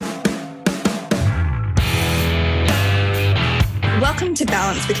Welcome to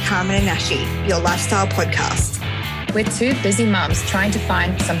Balance with Carmen and Nashi, your lifestyle podcast. We're two busy mums trying to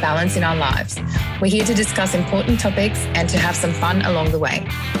find some balance in our lives. We're here to discuss important topics and to have some fun along the way.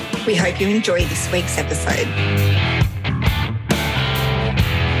 We hope you enjoy this week's episode.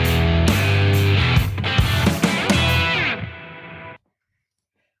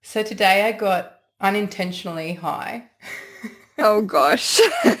 So today I got unintentionally high. Oh gosh.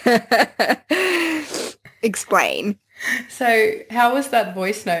 Explain. So how was that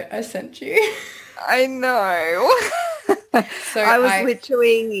voice note I sent you? I know. So I was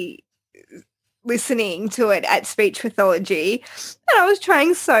literally listening to it at speech pathology and I was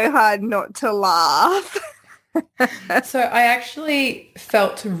trying so hard not to laugh. So I actually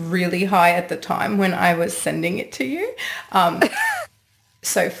felt really high at the time when I was sending it to you.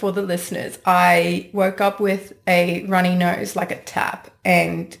 So for the listeners, I woke up with a runny nose like a tap,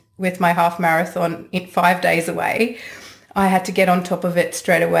 and with my half marathon 5 days away, I had to get on top of it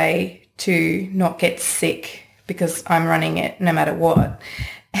straight away to not get sick because I'm running it no matter what.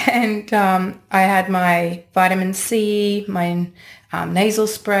 And I had my vitamin C, my nasal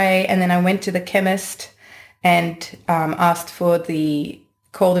spray, and then I went to the chemist and asked for the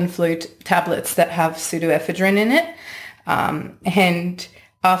cold and flu tablets that have pseudoephedrine in it. And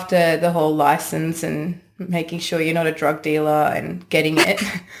after the whole license and making sure you're not a drug dealer and getting it,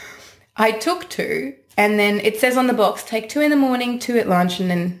 I took 2, and then it says on the box, take 2 in the morning, 2 at lunch, and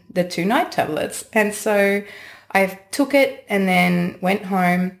then the 2 night tablets. And so I took it and then went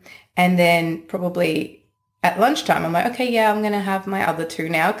home, and then probably at lunchtime, I'm like, okay, yeah, I'm going to have my other 2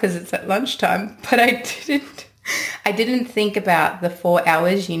 now because it's at lunchtime. But I didn't think about the 4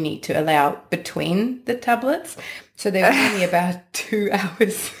 hours you need to allow between the tablets. So there was only about 2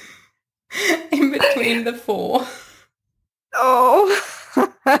 hours in between the 4. Oh.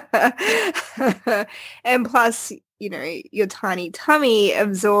 And plus, you know, your tiny tummy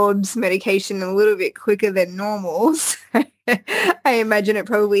absorbs medication a little bit quicker than normal. So I imagine it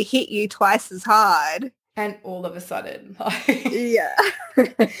probably hit you twice as hard. And all of a sudden, yeah.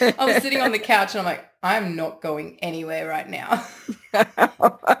 I was sitting on the couch and I'm like, I'm not going anywhere right now.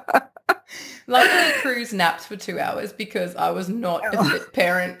 Luckily, Cruz napped for 2 hours because I was not a fit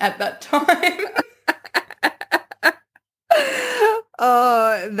parent at that time.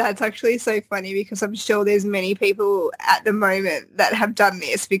 Oh, that's actually so funny because I'm sure there's many people at the moment that have done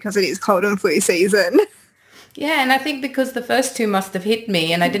this because it is cold and flu season. Yeah, and I think because the first 2 must have hit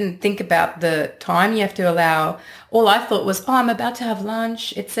me and I didn't think about the time you have to allow. All I thought was, I'm about to have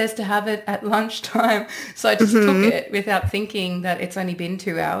lunch. It says to have it at lunchtime. So I just took it without thinking that it's only been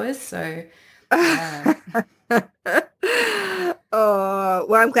 2 hours. So, Oh,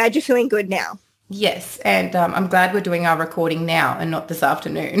 well, I'm glad you're feeling good now. Yes, and I'm glad we're doing our recording now and not this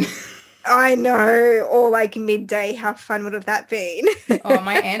afternoon. I know, or like midday. How fun would have that been? Oh,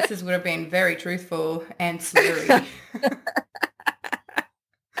 my answers would have been very truthful and slurry.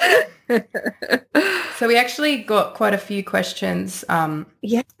 So we actually got quite a few questions from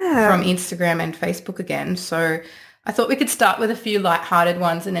Instagram and Facebook again. So I thought we could start with a few lighthearted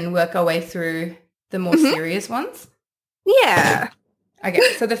ones and then work our way through the more serious ones. Yeah.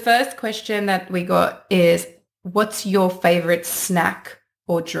 Okay, so the first question that we got is, what's your favorite snack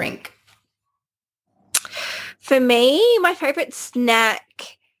or drink? For me, my favorite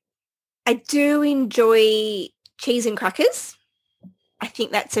snack, I do enjoy cheese and crackers. I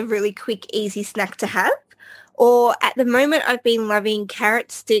think that's a really quick, easy snack to have. Or at the moment, I've been loving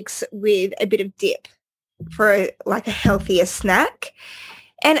carrot sticks with a bit of dip for like a healthier snack.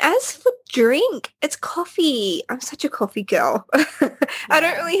 And as for drink, it's coffee. I'm such a coffee girl. I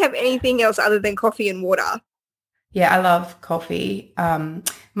don't really have anything else other than coffee and water. Yeah, I love coffee.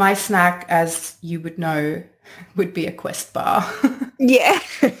 My snack, as you would know, would be a Quest bar. Yeah.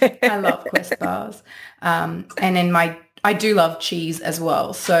 I love Quest bars. And then I do love cheese as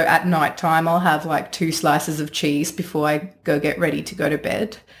well. So at night time, I'll have like 2 slices of cheese before I get ready to go to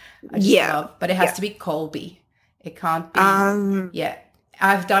bed. But it has to be Colby. It can't be.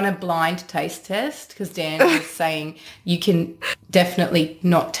 I've done a blind taste test because Dan was saying you can definitely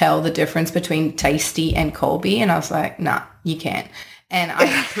not tell the difference between Tasty and Colby. And I was like, nah, you can't. And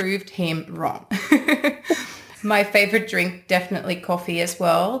I proved him wrong. My favorite drink, definitely coffee as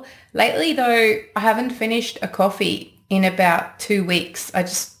well. Lately, though, I haven't finished a coffee in about 2 weeks. I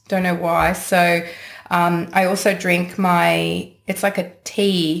just don't know why. So I also drink it's like a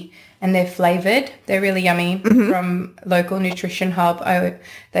tea, and they're flavored. They're really yummy from local nutrition hub. I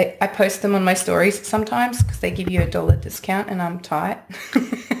post them on my stories sometimes because they give you $1 discount, and I'm tight.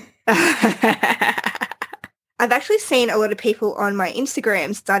 I've actually seen a lot of people on my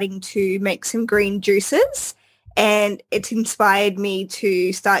Instagram starting to make some green juices, and it's inspired me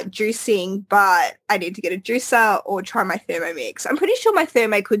to start juicing, but I need to get a juicer or try my Thermomix. I'm pretty sure my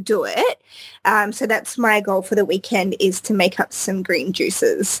Thermo could do it. So that's my goal for the weekend, is to make up some green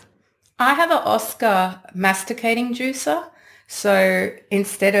juices. I have an Oscar masticating juicer. So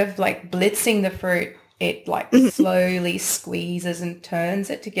instead of like blitzing the fruit, it like slowly squeezes and turns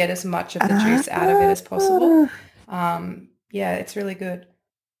it to get as much of the juice out of it as possible. Yeah, it's really good.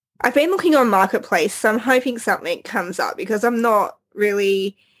 I've been looking on Marketplace, so I'm hoping something comes up because I'm not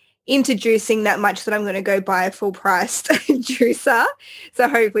really into juicing that much that I'm going to go buy a full-priced juicer. So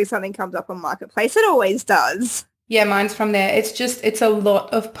hopefully something comes up on Marketplace. It always does. Yeah, mine's from there. It's a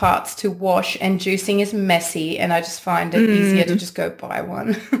lot of parts to wash, and juicing is messy, and I just find it easier to just go buy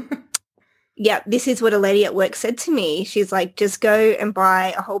one. Yeah, this is what a lady at work said to me. She's like, just go and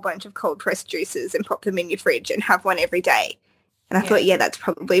buy a whole bunch of cold pressed juices and pop them in your fridge and have one every day. And I thought, yeah, that's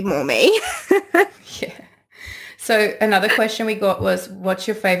probably more me. Yeah. So another question we got was, what's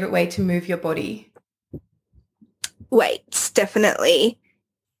your favorite way to move your body? Weights, definitely.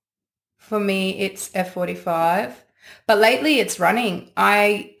 For me, it's F45. But lately it's running.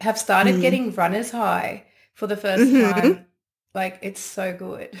 I have started getting runner's high for the first time. Like, it's so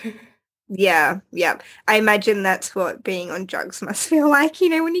good. Yeah. I imagine that's what being on drugs must feel like,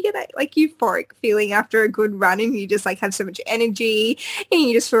 when you get that like euphoric feeling after a good run and you just like have so much energy and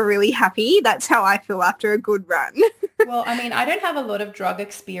you just feel really happy. That's how I feel after a good run. Well, I mean, I don't have a lot of drug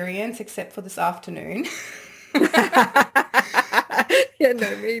experience except for this afternoon. Yeah,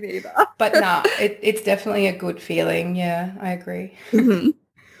 no, me neither. But nah, it's definitely a good feeling. Yeah, I agree.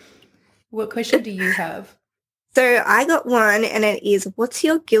 What question do you have? So I got one, and it is, what's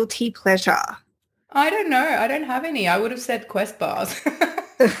your guilty pleasure? I don't know. I don't have any. I would have said Quest bars.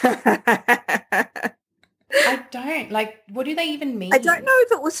 I don't. Like, what do they even mean? I don't know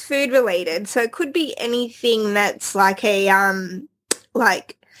if it was food related. So it could be anything that's like a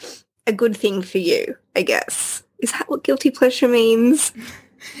good thing for you, I guess. Is that what guilty pleasure means?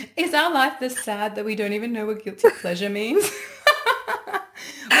 Is our life this sad that we don't even know what guilty pleasure means?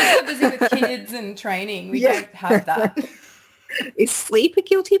 We're so busy with kids and training. We don't have that. Is sleep a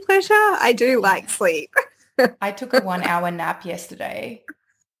guilty pleasure? I do like sleep. I took a 1-hour nap yesterday.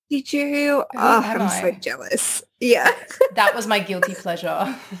 Did you? I'm so jealous. Yeah. That was my guilty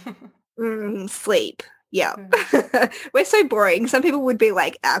pleasure. Sleep. Yeah. We're so boring. Some people would be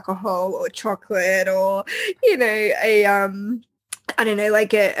like alcohol or chocolate or, I don't know,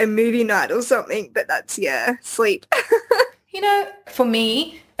 like a movie night or something, but that's, sleep. For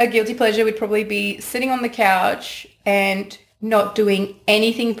me, a guilty pleasure would probably be sitting on the couch and not doing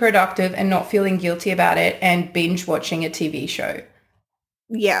anything productive and not feeling guilty about it and binge watching a TV show.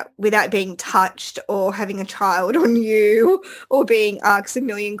 Yeah, without being touched or having a child on you or being asked a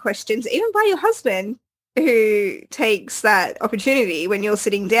million questions, even by your husband, who takes that opportunity when you're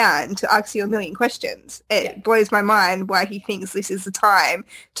sitting down to ask you a million questions. It blows my mind why he thinks this is the time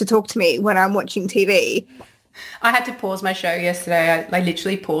to talk to me when I'm watching TV. I had to pause my show yesterday. I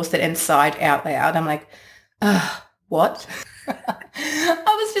literally paused it and sighed out loud. I'm like, what?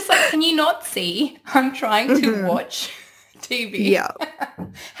 I was just like, can you not see? I'm trying to watch TV. Yeah.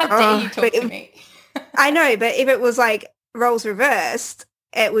 How dare you talk to me? I know, but if it was like roles reversed,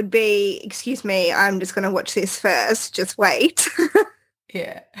 it would be, excuse me, I'm just going to watch this first. Just wait.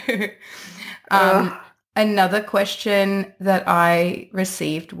 Yeah. Another question that I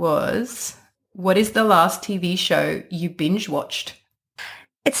received was, what is the last TV show you binge watched?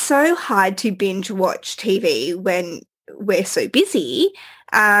 It's so hard to binge watch TV when we're so busy.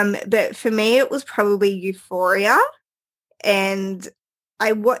 But for me, it was probably Euphoria. And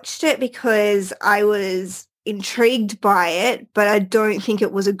I watched it because I was intrigued by it, but I don't think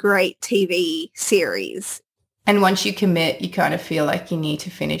it was a great TV series. And once you commit, you kind of feel like you need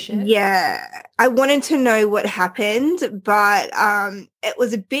to finish it. Yeah. I wanted to know what happened, but it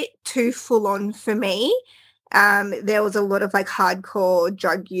was a bit too full on for me. There was a lot of like hardcore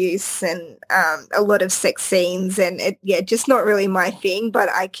drug use and a lot of sex scenes and just not really my thing, but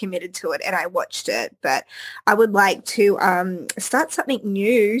I committed to it and I watched it. But I would like to start something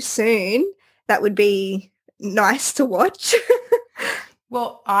new soon. That would be nice to watch.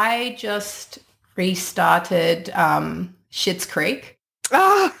 Well, I just restarted Schitt's Creek.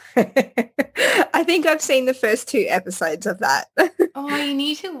 Oh, I think I've seen the first 2 episodes of that. Oh, you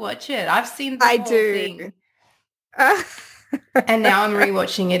need to watch it. I've seen the whole thing. And now I'm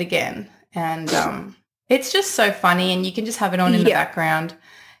rewatching it again. And it's just so funny and you can just have it on in the background.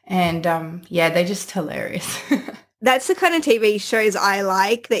 And they're just hilarious. That's the kind of TV shows I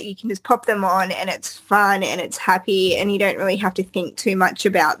like, that you can just pop them on and it's fun and it's happy and you don't really have to think too much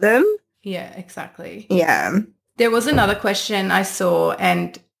about them. Yeah, exactly. Yeah. There was another question I saw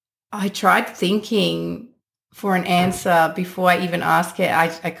and I tried thinking for an answer before I even ask it.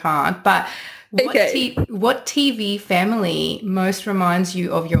 I can't. But what TV family most reminds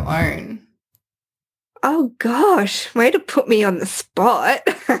you of your own? Oh gosh, way to put me on the spot.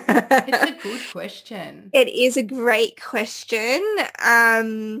 It's a good question. It is a great question.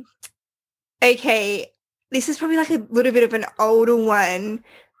 Okay, this is probably like a little bit of an older one.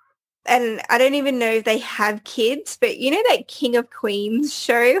 And I don't even know if they have kids, but you know that King of Queens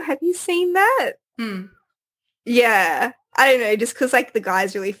show? Have you seen that? Yeah. I don't know, just because like the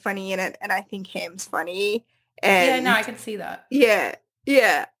guy's really funny in it and I think Ham's funny. And I can see that. Yeah,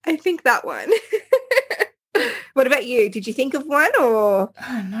 I think that one. What about you? Did you think of one or?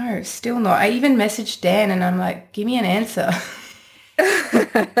 Oh, no, still not. I even messaged Dan and I'm like, give me an answer.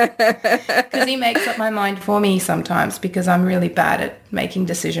 Because he makes up my mind for me sometimes because I'm really bad at making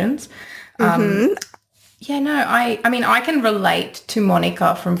decisions. I mean, I can relate to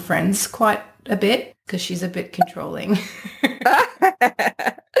Monica from Friends quite a bit because she's a bit controlling.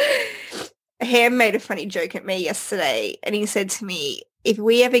 Ham made a funny joke at me yesterday and he said to me, if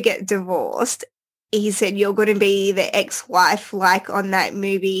we ever get divorced, he said, you're going to be the ex-wife like on that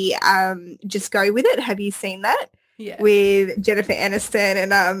movie, Just Go With It. Have you seen that? Yeah. With Jennifer Aniston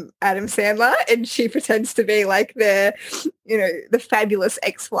and Adam Sandler, and she pretends to be like the fabulous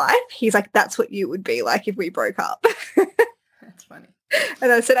ex-wife. He's like, that's what you would be like if we broke up. That's funny.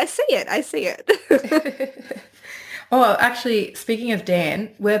 And I said, I see it. Oh, actually, speaking of Dan,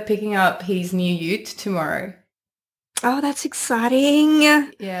 we're picking up his new ute tomorrow. Oh, that's exciting.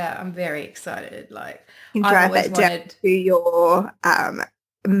 Yeah, I'm very excited. Like, you can drive that down to your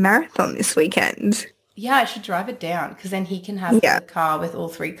marathon this weekend. Yeah, I should drive it down because then he can have the car with all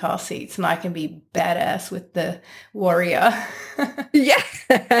 3 car seats and I can be badass with the warrior. Yeah.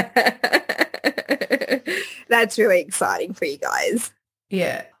 That's really exciting for you guys.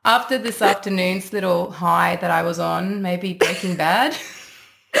 Yeah. After this afternoon's little high that I was on, maybe Breaking Bad.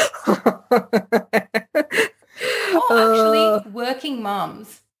 Actually, Working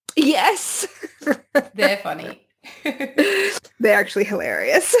Mums. Yes. They're funny. They're actually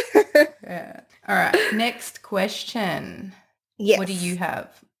hilarious. Yeah. All right. Next question. Yes. What do you have?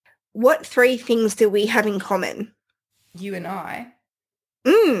 What 3 things do we have in common? You and I.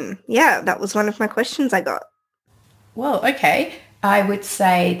 Yeah, that was one of my questions I got. Well, okay. I would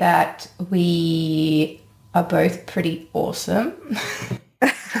say that we are both pretty awesome.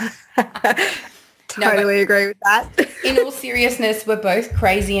 Totally agree with that. In all seriousness, we're both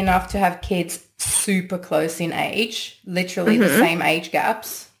crazy enough to have kids super close in age, literally the same age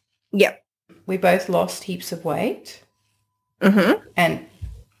gaps. Yep. We both lost heaps of weight and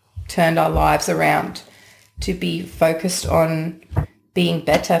turned our lives around to be focused on being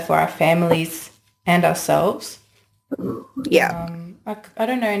better for our families and ourselves. Yeah. I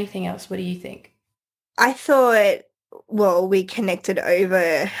don't know anything else. What do you think? I thought, well, we connected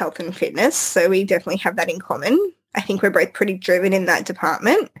over health and fitness, so we definitely have that in common. I think we're both pretty driven in that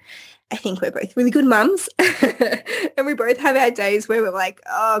department. I think we're both really good mums. And we both have our days where we're like,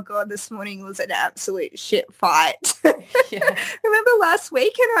 oh, God, this morning was an absolute shit fight. Yeah. Remember last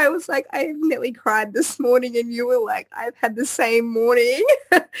week? And I was like, I nearly cried this morning. And you were like, I've had the same morning.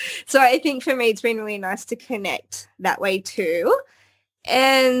 So I think for me, it's been really nice to connect that way too.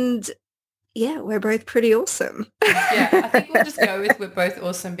 And yeah, we're both pretty awesome. Yeah, I think we'll just go with we're both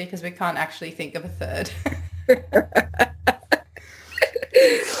awesome because we can't actually think of a third.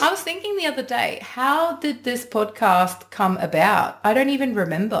 I was thinking the other day, how did this podcast come about? I don't even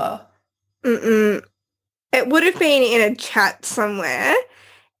remember. It would have been in a chat somewhere.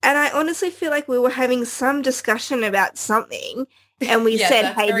 And I honestly feel like we were having some discussion about something and we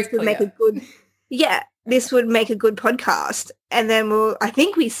said, hey, this would make a good, this would make a good podcast. And then I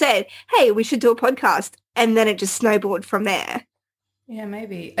think we said, hey, we should do a podcast. And then it just snowballed from there. Yeah,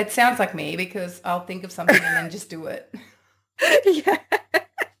 maybe. It sounds like me because I'll think of something and then just do it. Yeah.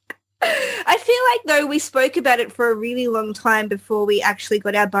 I feel like, though, we spoke about it for a really long time before we actually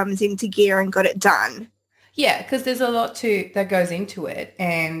got our bums into gear and got it done. Yeah, because there's a lot that goes into it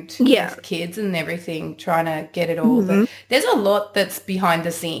and with kids and everything, trying to get it all. But there's a lot that's behind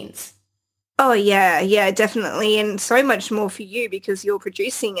the scenes. Oh, yeah, definitely. And so much more for you because you're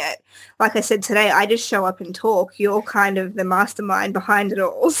producing it. Like I said today, I just show up and talk. You're kind of the mastermind behind it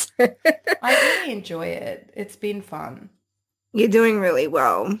all. I really enjoy it. It's been fun. You're doing really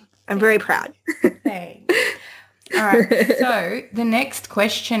well. I'm very proud. Thanks. All right. So the next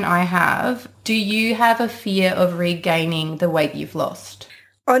question I have, do you have a fear of regaining the weight you've lost?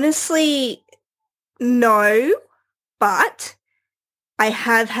 Honestly, no, but I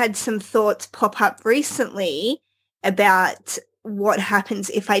have had some thoughts pop up recently about what happens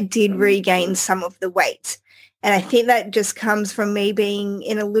if I did regain some of the weight. And I think that just comes from me being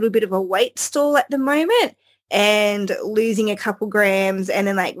in a little bit of a weight stall at the moment and losing a couple grams and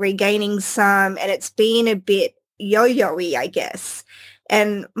then like regaining some. And it's been a bit yo-yo-y, I guess.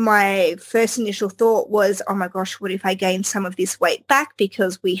 And my first initial thought was, oh my gosh, what if I gain some of this weight back,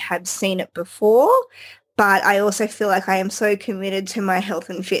 because we have seen it before. But I also feel like I am so committed to my health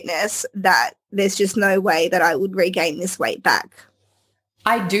and fitness that there's just no way that I would regain this weight back.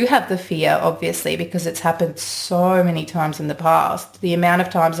 I do have the fear, obviously, because it's happened so many times in the past. The amount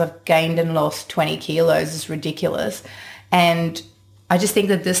of times I've gained and lost 20 kilos is ridiculous. And I just think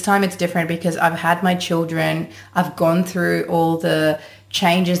that this time it's different because I've had my children. I've gone through all the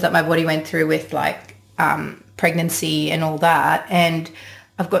changes that my body went through with like pregnancy and all that. And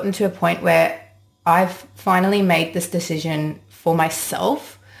I've gotten to a point where I've finally made this decision for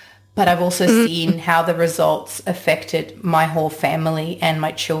myself, but I've also seen how the results affected my whole family and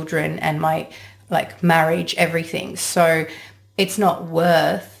my children and my like marriage, everything. So it's not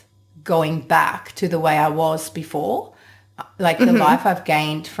worth going back to the way I was before. Like the life I've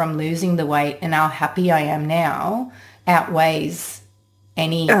gained from losing the weight and how happy I am now outweighs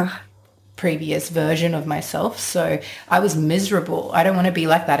any previous version of myself. So I was miserable. I don't want to be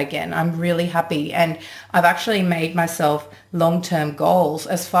like that again. I'm really happy. And I've actually made myself long-term goals.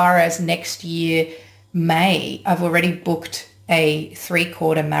 As far as next year, May, I've already booked a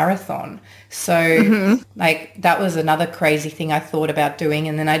 3-quarter marathon. So like that was another crazy thing I thought about doing.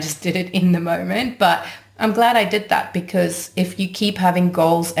 And then I just did it in the moment. But I'm glad I did that, because if you keep having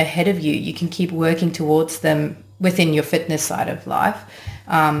goals ahead of you, you can keep working towards them within your fitness side of life.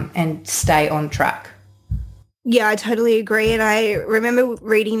 And stay on track. Yeah, I totally agree. And I remember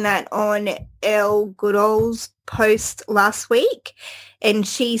reading that on Elle Goodall's post last week. And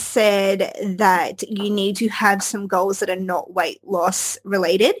she said that you need to have some goals that are not weight loss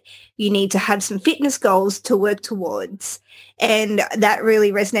related. You need to have some fitness goals to work towards. And that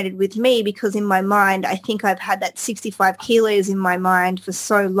really resonated with me, because in my mind, I think I've had that 65 kilos in my mind for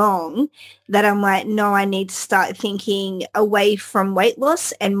so long that I'm like, no, I need to start thinking away from weight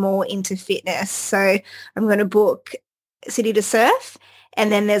loss and more into fitness. So I'm going to book City to Surf.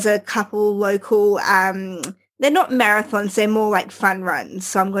 And then there's a couple local, they're not marathons, they're more like fun runs.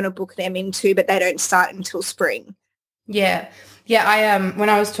 So I'm going to book them in too, but they don't start until spring. Yeah. Yeah. When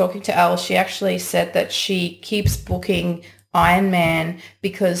I was talking to Elle, she actually said that she keeps booking Ironman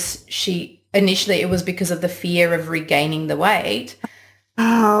because initially it was because of the fear of regaining the weight.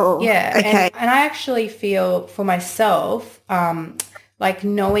 Oh, yeah. Okay. And I actually feel for myself, like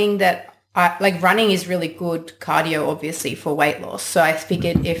knowing that like running is really good cardio, obviously, for weight loss. So I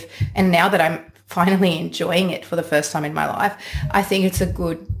figured and now that I'm finally enjoying it for the first time in my life, I think it's a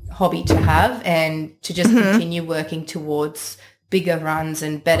good hobby to have and to just continue working towards bigger runs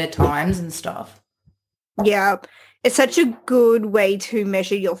and better times and stuff. Yeah. It's such a good way to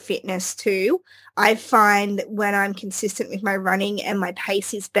measure your fitness too. I find that when I'm consistent with my running and my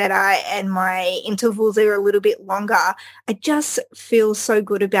pace is better and my intervals are a little bit longer, I just feel so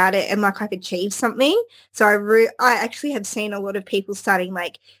good about it and like I've achieved something. So I actually have seen a lot of people starting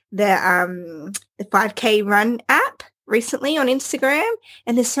like the 5K run app recently on Instagram,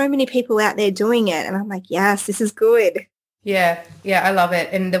 and there's so many people out there doing it, and I'm like, yes, this is good. Yeah, I love it.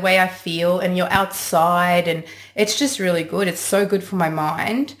 And the way I feel, and you're outside, and it's just really good. It's so good for my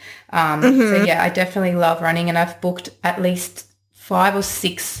mind. So yeah, I definitely love running, and I've booked at least 5 or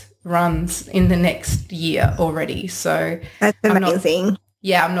 6 runs in the next year already. So that's amazing.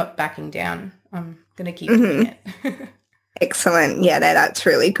 I'm not backing down. I'm going to keep doing it. Excellent. Yeah, that's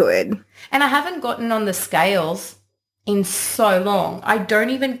really good. And I haven't gotten on the scales in so long. I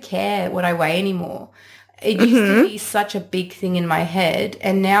don't even care what I weigh anymore. It used to be such a big thing in my head,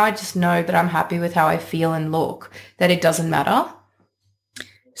 and now I just know that I'm happy with how I feel and look, that it doesn't matter.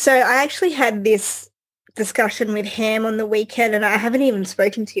 So I actually had this discussion with Ham on the weekend, and I haven't even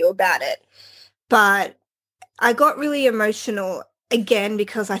spoken to you about it, but I got really emotional again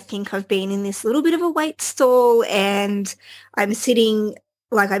because I think I've been in this little bit of a weight stall, and I'm sitting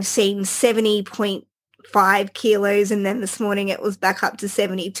like I've seen 70.5 kilos, and then this morning it was back up to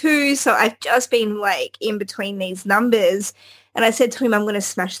 72. So I've just been like in between these numbers, and I said to him, I'm going to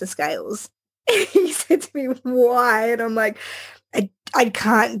smash the scales. He said to me, why? And I'm like, I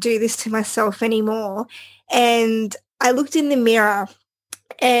can't do this to myself anymore. And I looked in the mirror,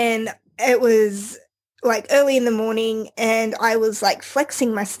 and it was like early in the morning, and I was like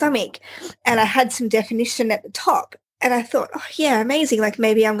flexing my stomach, and I had some definition at the top. And I thought, oh, yeah, amazing. Like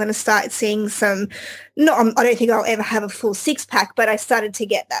maybe I'm going to start seeing I don't think I'll ever have a full 6-pack, but I started to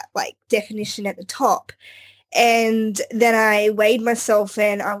get that like definition at the top. And then I weighed myself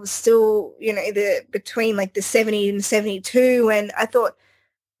and I was still, between like the 70 and 72. And I thought,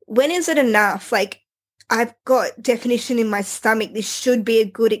 when is it enough? Like, I've got definition in my stomach. This should be a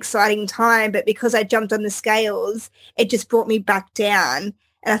good, exciting time. But because I jumped on the scales, it just brought me back down.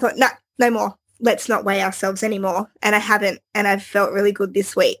 And I thought, nah, no more. Let's not weigh ourselves anymore. And I haven't. And I've felt really good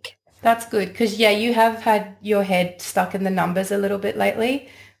this week. That's good because, you have had your head stuck in the numbers a little bit lately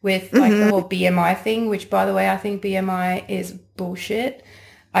with like the whole BMI thing, which, by the way, I think BMI is bullshit.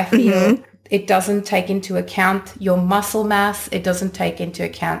 I feel it doesn't take into account your muscle mass. It doesn't take into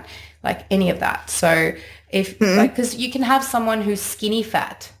account like any of that. So if because you can have someone who's skinny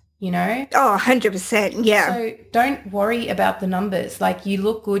fat, Oh, 100%. Yeah. So don't worry about the numbers. Like, you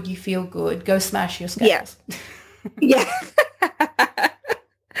look good, you feel good. Go smash your scales. Yeah.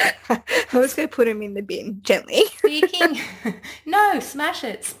 I was going to put them in the bin gently. No, smash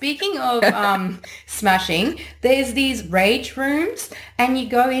it. Speaking of smashing, there's these rage rooms and you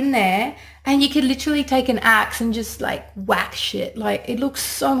go in there and you could literally take an axe and just like whack shit. Like, it looks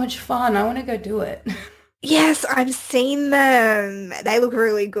so much fun. I want to go do it. Yes, I've seen them. They look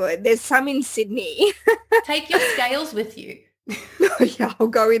really good. There's some in Sydney. Take your scales with you. Yeah, I'll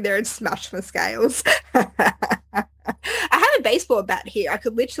go in there and smash my scales. I have a baseball bat here. I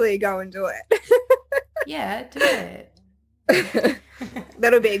could literally go and do it. Yeah, do it.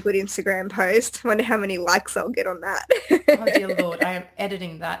 That'll be a good Instagram post. I wonder how many likes I'll get on that. Oh, dear Lord, I am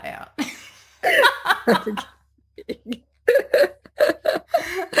editing that out.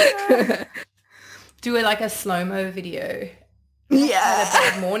 Do it like a slow-mo video. Yeah. Had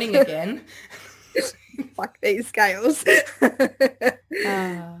a bad morning again. Fuck these scales.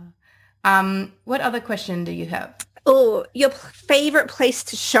 What other question do you have? Oh, your favorite place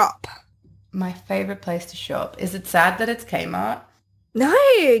to shop? My favorite place to shop. Is it sad that it's Kmart? No,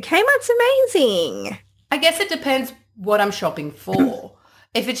 Kmart's amazing. I guess it depends what I'm shopping for.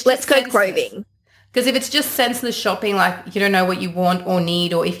 If it's just Let's go clothing. Because if it's just senseless shopping, like you don't know what you want or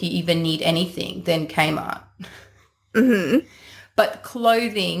need, or if you even need anything, then Kmart. But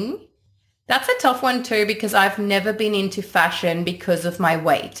clothing, that's a tough one too, because I've never been into fashion because of my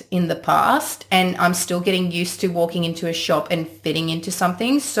weight in the past, and I'm still getting used to walking into a shop and fitting into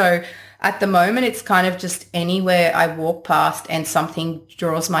something. So at the moment, it's kind of just anywhere I walk past and something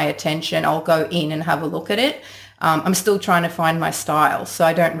draws my attention, I'll go in and have a look at it. I'm still trying to find my style, so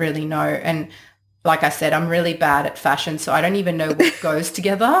I don't really know. And like I said, I'm really bad at fashion, so I don't even know what goes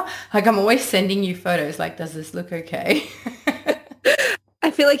together. Like, I'm always sending you photos like, does this look okay?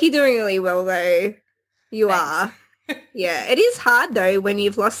 I feel like you're doing really well, though. You Thanks. are. Yeah, it is hard, though, when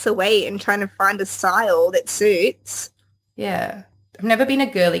you've lost the weight and trying to find a style that suits. Yeah. I've never been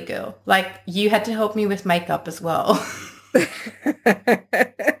a girly girl. Like, you had to help me with makeup as well. I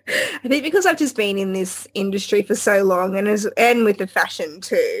think because I've just been in this industry for so long and with the fashion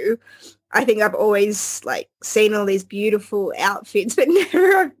too, I think I've always like seen all these beautiful outfits, but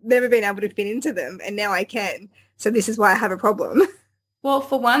I've never been able to fit into them. And now I can. So this is why I have a problem. Well,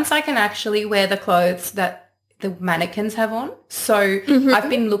 for once, I can actually wear the clothes that the mannequins have on. So I've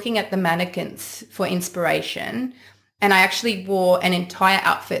been looking at the mannequins for inspiration, and I actually wore an entire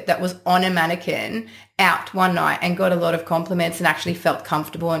outfit that was on a mannequin out one night and got a lot of compliments and actually felt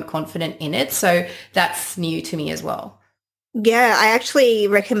comfortable and confident in it. So that's new to me as well. Yeah, I actually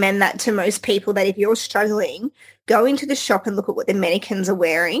recommend that to most people, that if you're struggling, go into the shop and look at what the mannequins are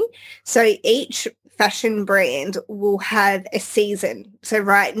wearing. So each fashion brand will have a season. So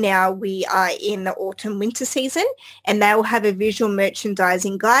right now we are in the autumn winter season, and they will have a visual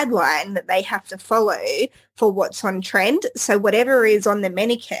merchandising guideline that they have to follow for what's on trend. So whatever is on the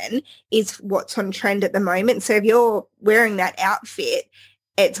mannequin is what's on trend at the moment. So if you're wearing that outfit,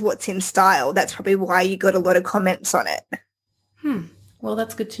 it's what's in style. That's probably why you got a lot of comments on it. Well,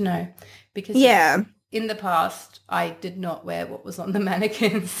 that's good to know, because in the past, I did not wear what was on the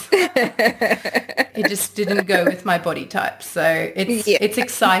mannequins. It just didn't go with my body type. So it's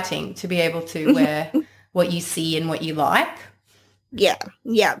exciting to be able to wear what you see and what you like. Yeah.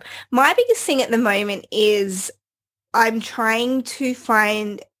 My biggest thing at the moment is I'm trying to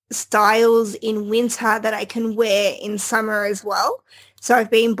find styles in winter that I can wear in summer as well. So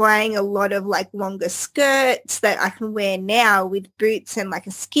I've been buying a lot of like longer skirts that I can wear now with boots and like a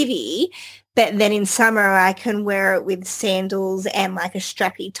skivvy. But then in summer I can wear it with sandals and like a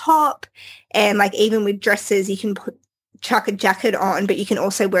strappy top. And like even with dresses, you can chuck a jacket on, but you can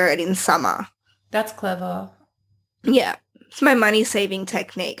also wear it in summer. That's clever. Yeah. It's my money saving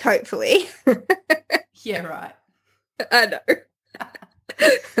technique, hopefully. Yeah, right. I know.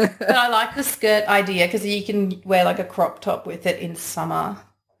 But I like the skirt idea because you can wear like a crop top with it in summer.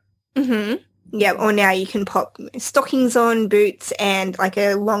 Yeah, or now you can pop stockings on, boots, and like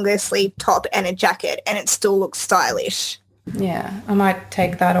a longer sleeve top and a jacket, and it still looks stylish. Yeah, I might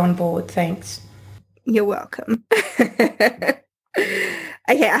take that on board. Thanks. You're welcome. Okay,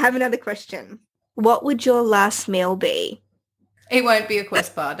 I have another question. What would your last meal be? It won't be a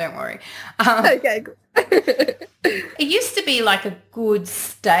Quest bar, don't worry. Okay, good. It used to be like a good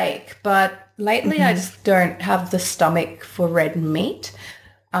steak, but lately I just don't have the stomach for red meat.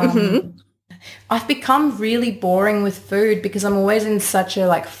 I've become really boring with food because I'm always in such a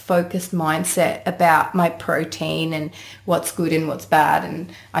like focused mindset about my protein and what's good and what's bad,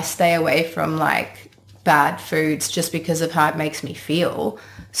 and I stay away from like bad foods just because of how it makes me feel.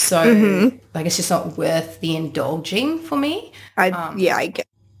 So like it's just not worth the indulging for me. I get.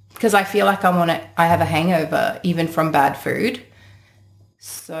 Because I feel like I have a hangover even from bad food.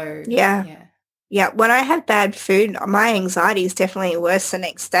 So Yeah, when I have bad food, my anxiety is definitely worse the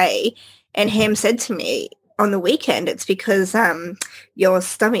next day. And Ham said to me on the weekend, it's because your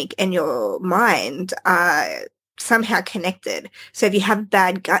stomach and your mind are somehow connected. So if you have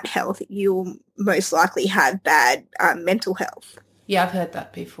bad gut health, you'll most likely have bad mental health. Yeah, I've heard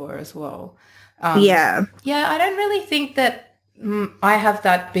that before as well. Yeah, I don't really think that I have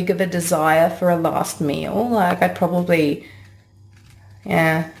that big of a desire for a last meal. Like I'd probably,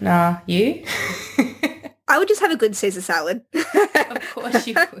 you? I would just have a good Caesar salad. Of course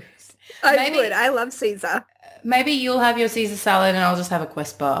you would. I would. I love Caesar. Maybe you'll have your Caesar salad and I'll just have a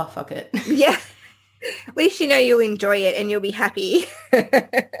Quest bar. Fuck it. Yeah. At least you know you'll enjoy it and you'll be happy.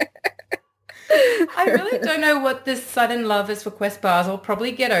 I really don't know what this sudden love is for Quest bars. I'll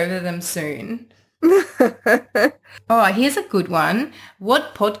probably get over them soon. Oh, here's a good one.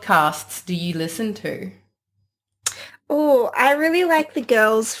 What podcasts do you listen to? Oh, I really like the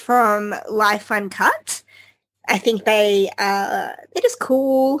girls from Life Uncut. I think they're just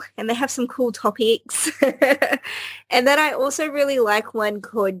cool and they have some cool topics. And then I also really like one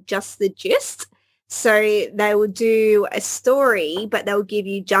called Just the Gist. So they will do a story, but they'll give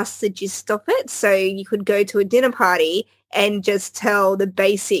you just the gist of it. So you could go to a dinner party and just tell the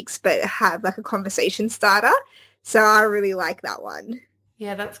basics, but have like a conversation starter. So I really like that one.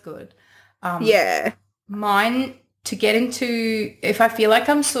 Yeah, that's good. Mine, to get into, if I feel like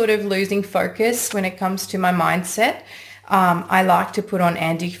I'm sort of losing focus when it comes to my mindset, I like to put on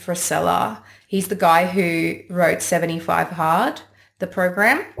Andy Frisella. He's the guy who wrote 75 Hard, the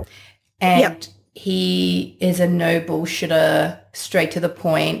program. And he is a no bullshitter, straight to the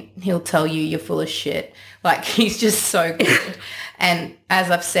point. He'll tell you you're full of shit. Like he's just so good. And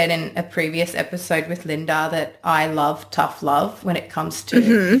as I've said in a previous episode with Linda, that I love tough love when it comes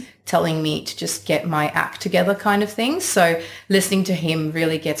to telling me to just get my act together kind of thing. So listening to him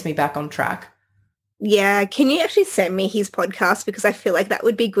really gets me back on track. Yeah, can you actually send me his podcast? Because I feel like that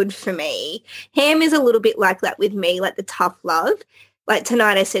would be good for me. Ham is a little bit like that with me, like the tough love. Like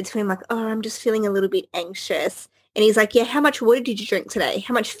tonight I said to him, like, oh, I'm just feeling a little bit anxious. And he's like, yeah, how much water did you drink today?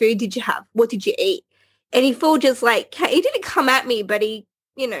 How much food did you have? What did you eat? And he full just like, he didn't come at me, but he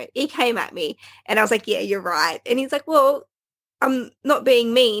came at me. And I was like, yeah, you're right. And he's like, well, I'm not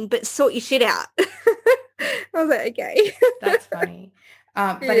being mean, but sort your shit out. I was like, okay. That's funny.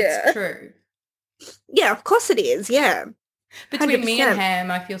 But it's true. Yeah, of course it is. Yeah. Between 100%. Me and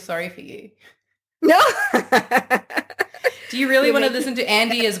Ham, I feel sorry for you. No. Do you really want to listen to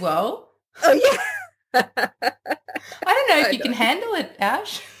Andy as well? Oh, yeah. I don't know if you can handle it,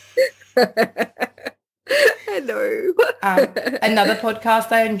 Ash. I know. Another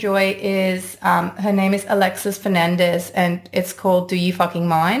podcast I enjoy is, her name is Alexis Fernandez, and it's called Do You Fucking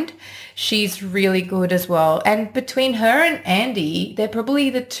Mind? She's really good as well. And between her and Andy, they're probably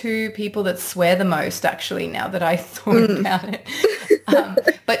the two people that swear the most, actually, now that I thought about it.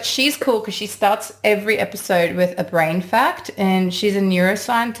 But she's cool because she starts every episode with a brain fact, and she's a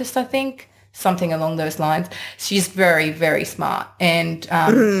neuroscientist, I think. Something along those lines. She's very, very smart. And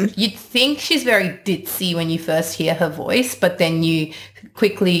you'd think she's very ditzy when you first hear her voice, but then you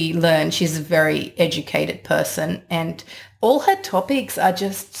quickly learn she's a very educated person. And all her topics are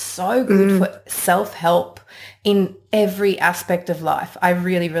just so good for self-help in every aspect of life. I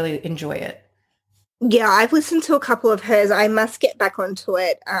really, really enjoy it. Yeah, I've listened to a couple of hers. I must get back onto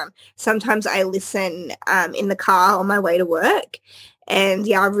it. Sometimes I listen in the car on my way to work. And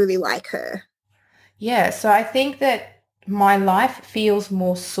yeah, I really like her. Yeah, so I think that my life feels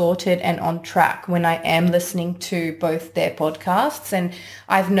more sorted and on track when I am listening to both their podcasts. And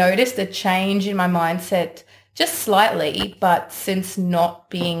I've noticed a change in my mindset Just slightly, but since not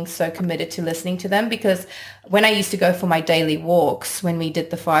being so committed to listening to them, because when I used to go for my daily walks, when we did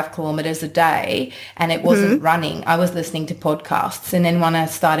the 5 kilometers a day and it wasn't running, I was listening to podcasts. And then when I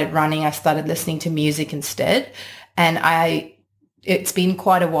started running, I started listening to music instead. And it's been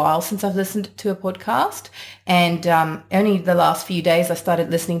quite a while since I've listened to a podcast, and only the last few days I started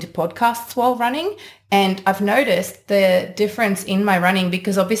listening to podcasts while running, and I've noticed the difference in my running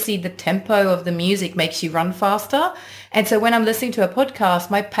because obviously the tempo of the music makes you run faster. And so when I'm listening to a podcast,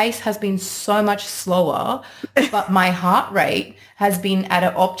 my pace has been so much slower, but my heart rate has been at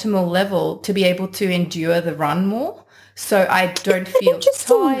an optimal level to be able to endure the run more. So I don't feel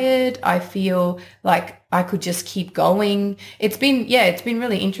tired. I feel like I could just keep going. It's been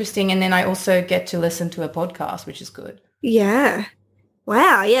really interesting. And then I also get to listen to a podcast, which is good. Yeah.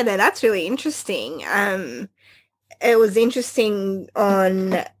 Wow. Yeah, that's really interesting. It was interesting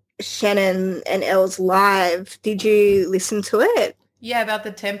on Shannon and Elle's live. Did you listen to it? Yeah, about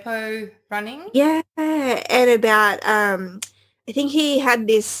the tempo running. Yeah, and about I think he had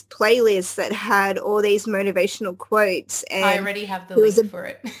this playlist that had all these motivational quotes. And I already have the link for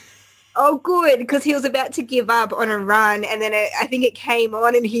it. Oh, good, because he was about to give up on a run, and then I think it came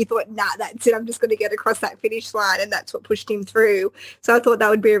on and he thought, nah, that's it. I'm just going to get across that finish line, and that's what pushed him through. So I thought that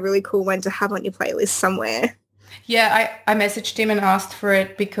would be a really cool one to have on your playlist somewhere. Yeah, I messaged him and asked for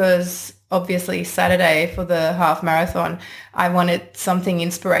it because obviously Saturday for the half marathon, I wanted something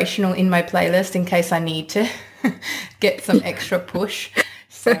inspirational in my playlist in case I need to get some extra push.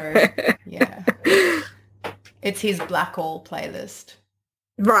 So, yeah. It's his Black All playlist.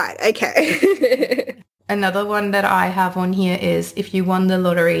 Right, okay. Another one that I have on here is, if you won the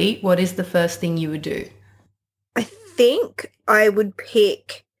lottery, what is the first thing you would do? I think I would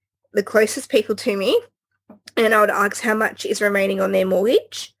pick the closest people to me, and I would ask how much is remaining on their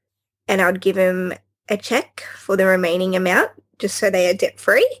mortgage, and I would give them a check for the remaining amount just so they are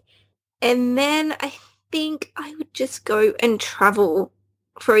debt-free. And then I think I would just go and travel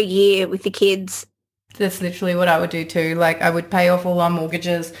for a year with the kids. That's literally what I would do too. Like, I would pay off all our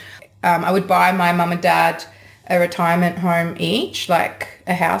mortgages. I would buy my mum and dad a retirement home each, like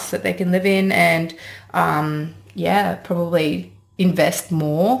a house that they can live in, and probably invest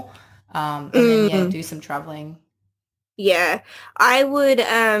more, and then do some traveling. Yeah, I would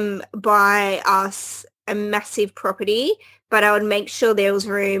buy us a massive property, but I would make sure there was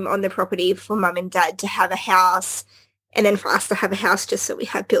room on the property for mum and dad to have a house, and then for us to have a house just so we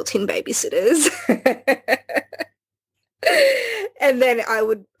have built-in babysitters. And then I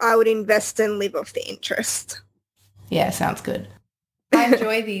would invest and live off the interest. Yeah, sounds good. I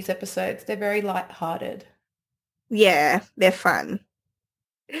enjoy these episodes. They're very light-hearted. Yeah, they're fun.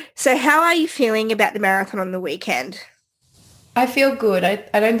 So how are you feeling about the marathon on the weekend? I feel good.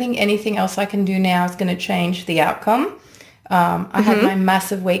 I don't think anything else I can do now is going to change the outcome. I had my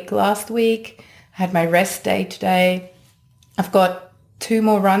massive week last week. I had my rest day today. I've got 2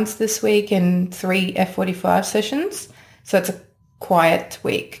 more runs this week and 3 F45 sessions. So it's a quiet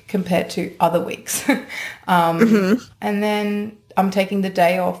week compared to other weeks. And then I'm taking the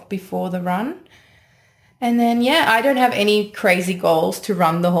day off before the run. And then, I don't have any crazy goals to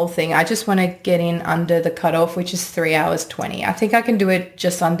run the whole thing. I just want to get in under the cutoff, which is 3 hours 20. I think I can do it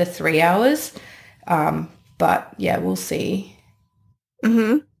just under 3 hours. But we'll see.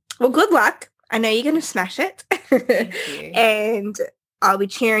 Well, good luck. I know you're going to smash it. Thank you. And I'll be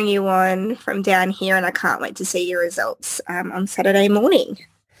cheering you on from down here, and I can't wait to see your results on Saturday morning.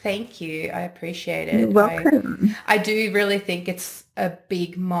 Thank you. I appreciate it. You're welcome. I do really think it's a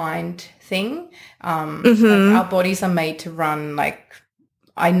big mind thing. Like, our bodies are made to run. Like,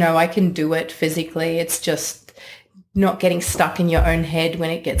 I know I can do it physically. It's just not getting stuck in your own head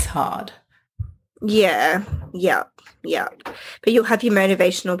when it gets hard. Yeah. But you'll have your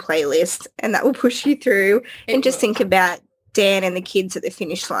motivational playlist, and that will push you through. And just think about Dan and the kids at the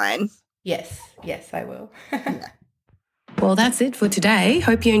finish line. Yes, I will. Well, that's it for today.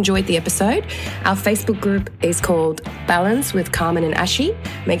 Hope you enjoyed the episode. Our Facebook group is called Balance with Carmen and Ashi.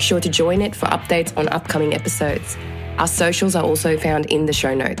 Make sure to join it for updates on upcoming episodes. Our socials are also found in the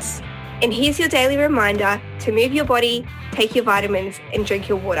show notes. And here's your daily reminder to move your body, take your vitamins, and drink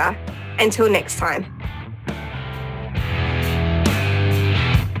your water. Until next time.